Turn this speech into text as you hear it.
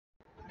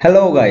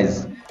Hello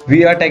guys,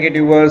 we are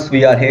TechyTubers.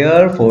 We are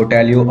here for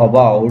tell you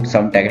about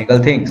some technical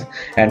things.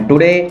 And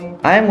today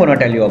I am gonna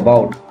tell you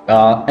about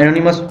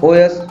anonymous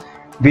OS,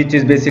 which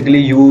is basically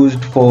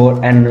used for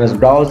anonymous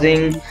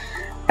browsing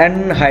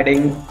and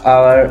hiding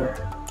our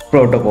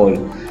protocol.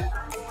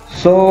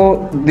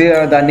 So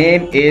the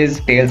name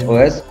is Tails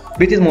OS,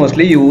 which is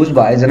mostly used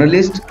by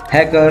journalists,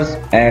 hackers,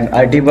 and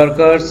IT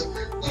workers.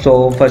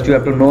 So first you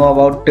have to know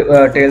about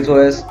Tails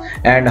OS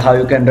and how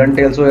you can run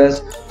Tails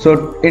OS.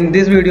 So in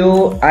this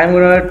video, I'm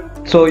gonna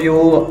show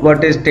you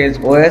what is Tails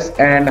OS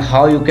and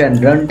how you can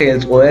run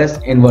Tails OS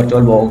in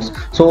VirtualBox.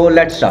 So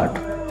let's start.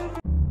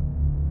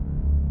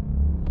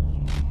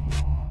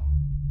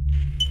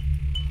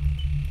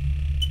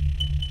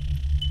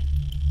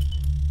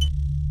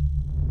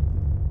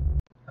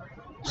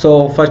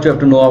 So first you have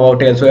to know about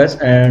Tails OS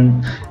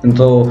and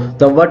so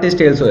the what is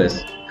Tails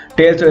OS?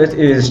 Tails OS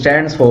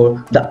stands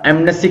for the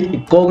Amnestic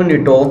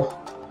Incognito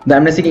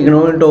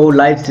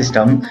Live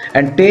System,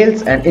 and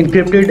Tails an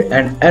encrypted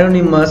and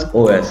anonymous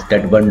OS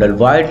that bundle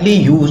widely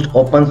used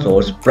open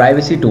source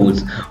privacy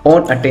tools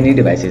on tiny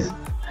devices.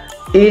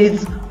 It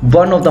is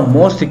one of the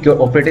most secure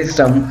operating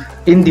systems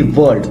in the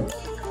world.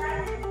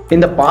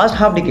 In the past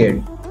half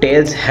decade,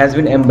 Tails has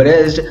been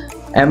embraced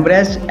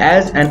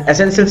as an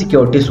essential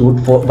security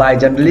suite by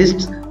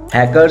journalists,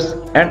 hackers,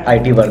 and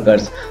IT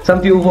workers.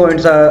 Some few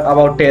points are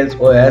about Tails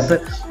OS.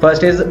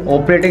 First is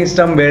operating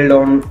system built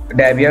on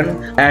Debian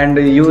and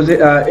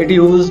it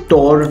uses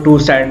Tor to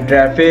send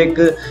traffic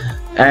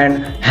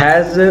and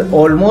has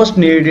almost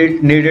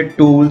needed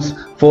tools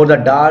for the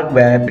dark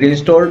web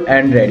pre-installed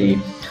and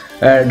ready.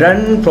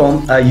 Run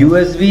from a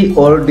USB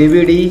or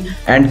DVD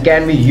and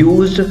can be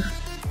used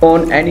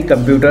on any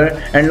computer.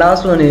 And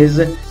last one is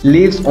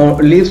leaves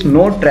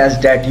no trace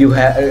that you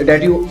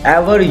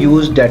ever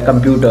used that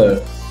computer.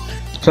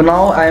 So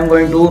now I am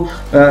going to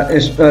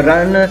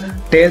run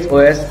Tails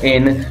OS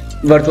in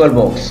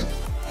VirtualBox.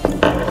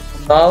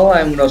 Now I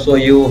am going to show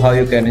you how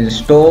you can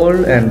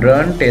install and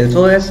run Tails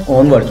OS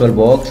on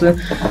VirtualBox.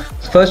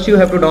 First you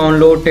have to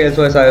download Tails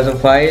OS ISO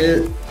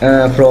file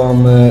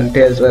from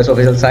Tails OS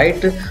official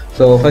site.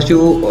 So first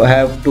you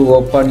have to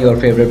open your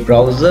favorite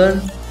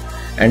browser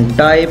and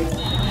type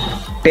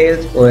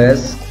Tails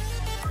OS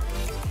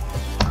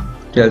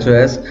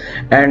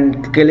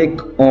and click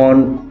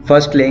on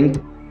first link,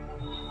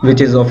 which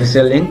is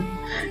official link,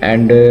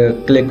 and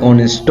click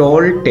on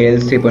install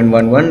Tails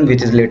 3.11,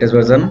 which is latest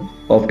version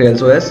of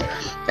Tails OS,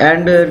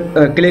 and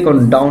click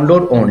on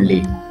download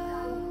only,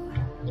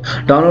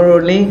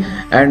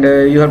 and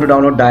you have to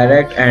download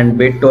direct and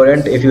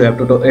BitTorrent. If you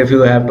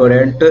have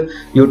torrent,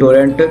 you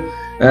torrent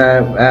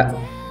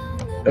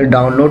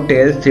download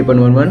Tails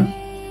 3.11.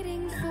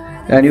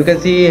 And you can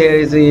see here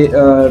is the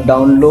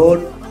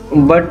download,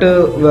 but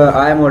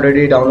I am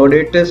already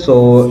downloaded,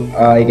 so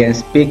I can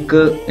speak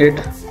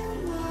it.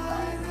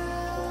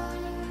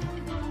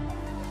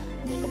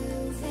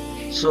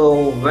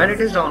 So when it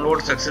is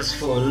download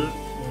successful,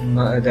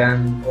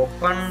 then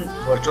open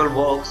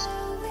VirtualBox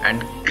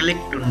and click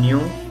to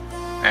new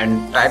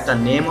and type the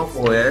name of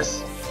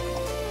OS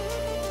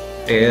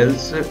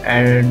Tails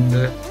and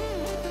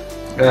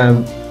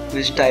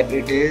which type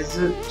it is.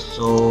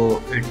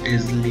 So it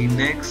is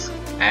Linux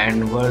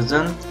and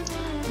version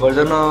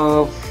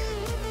of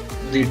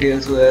the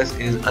Tails OS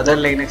is other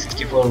Linux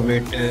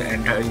 64-bit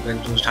and you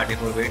can choose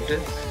 34-bit.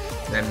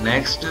 Then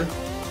next,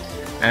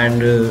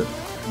 and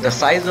the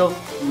size of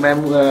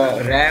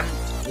RAM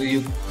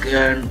you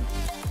can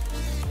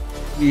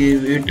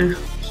give it.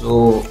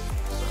 So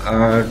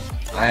I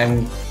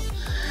am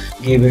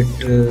give it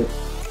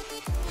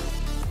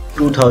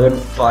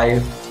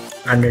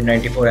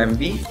 2594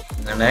 MB.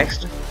 The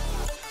next,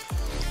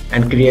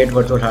 and create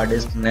virtual hard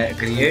disk.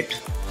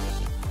 Create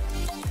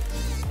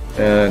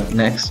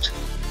next,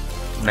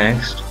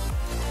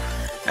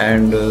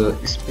 and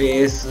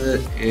space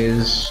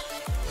is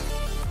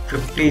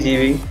 50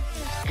 GB.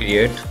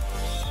 Create.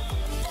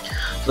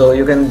 So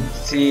you can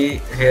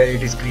see here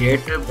it is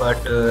created, but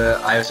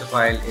ISO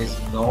file is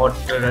not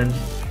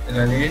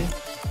running.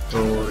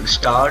 So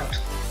start.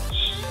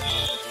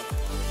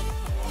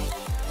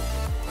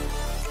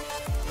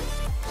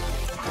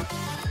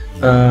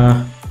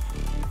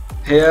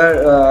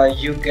 Here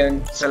you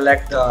can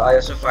select the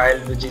ISO file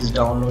which is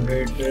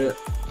downloaded,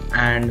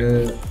 and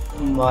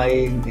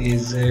mine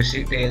is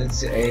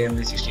Tails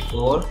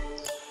AMD64.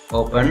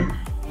 Open,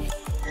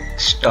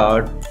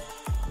 start.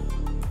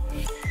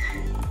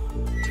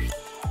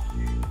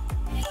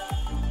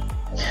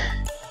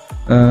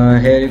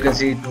 Here you can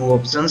see two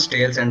options,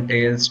 Tails and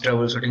Tails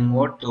troubleshooting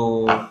mode.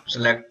 So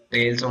select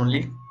Tails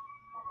only.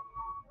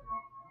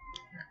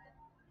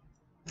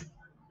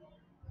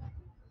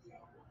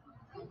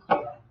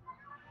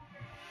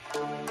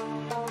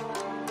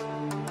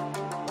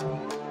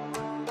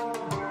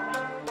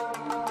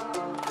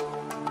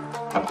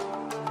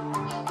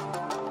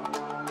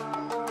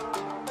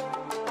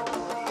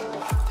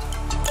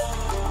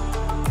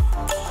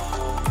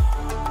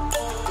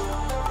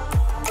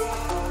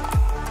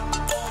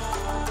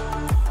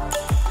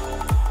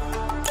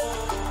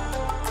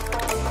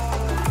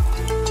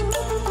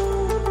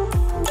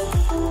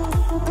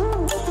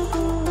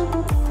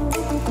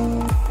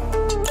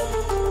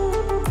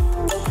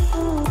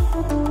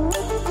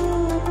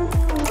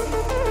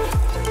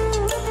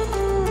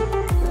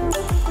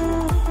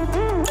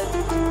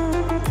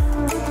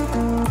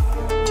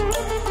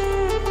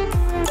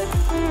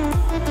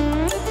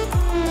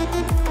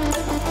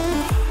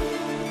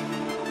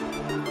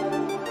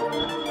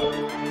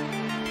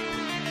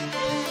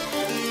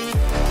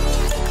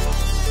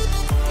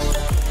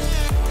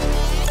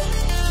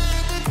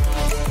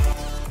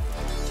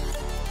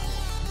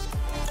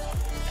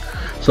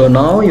 So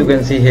now you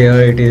can see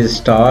here it is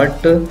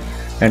start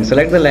and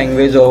select the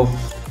language of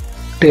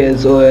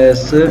Tails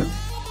OS,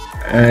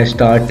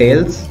 start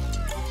Tails.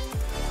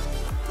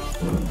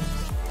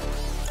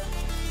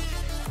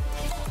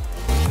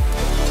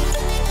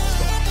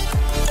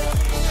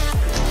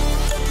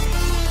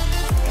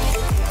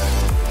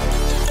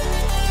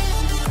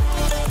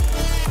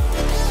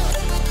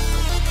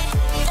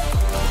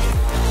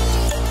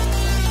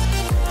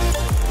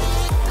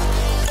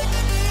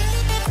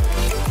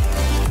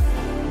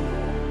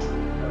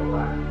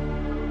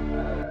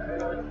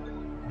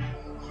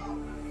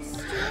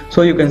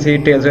 So you can see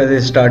Tails OS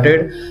is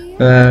started.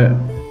 Then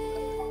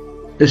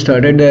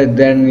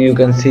you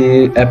can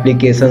see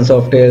applications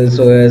of Tails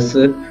OS,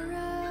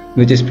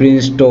 which is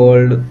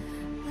pre-installed,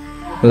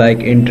 like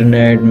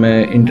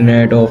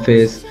internet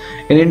office.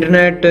 In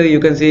internet, you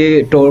can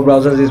see Tor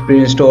browsers is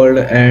pre-installed,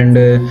 and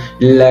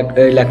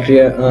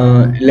Electrum,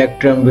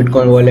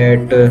 Bitcoin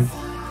wallet,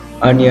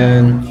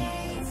 Onion.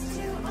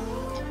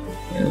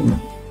 Um,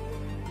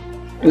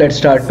 let's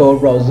start Tor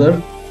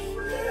browser.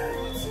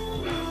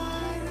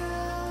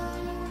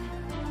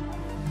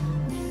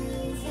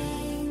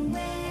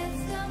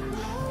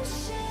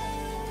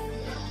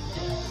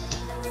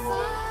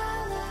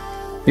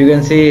 You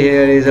can see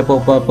here is a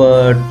pop-up,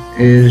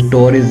 is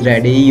Tor is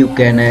ready. You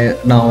can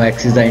now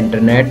access the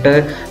internet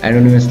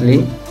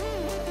anonymously.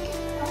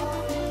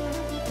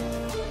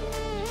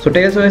 So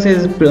Tails OS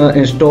is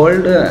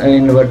installed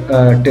in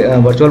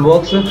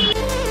VirtualBox.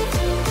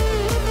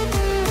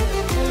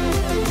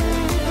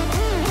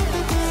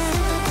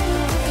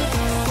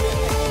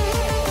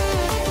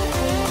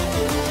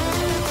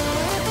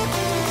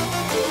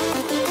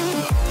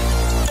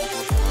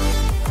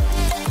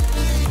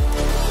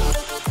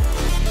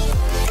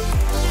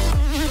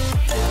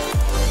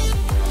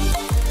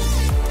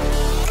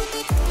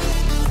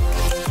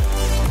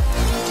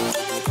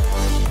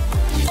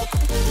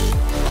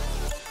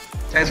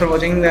 Thanks for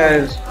watching.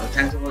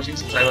 Thanks for watching.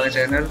 Subscribe our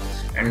channel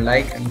and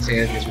like and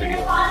share this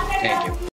video. Thank you.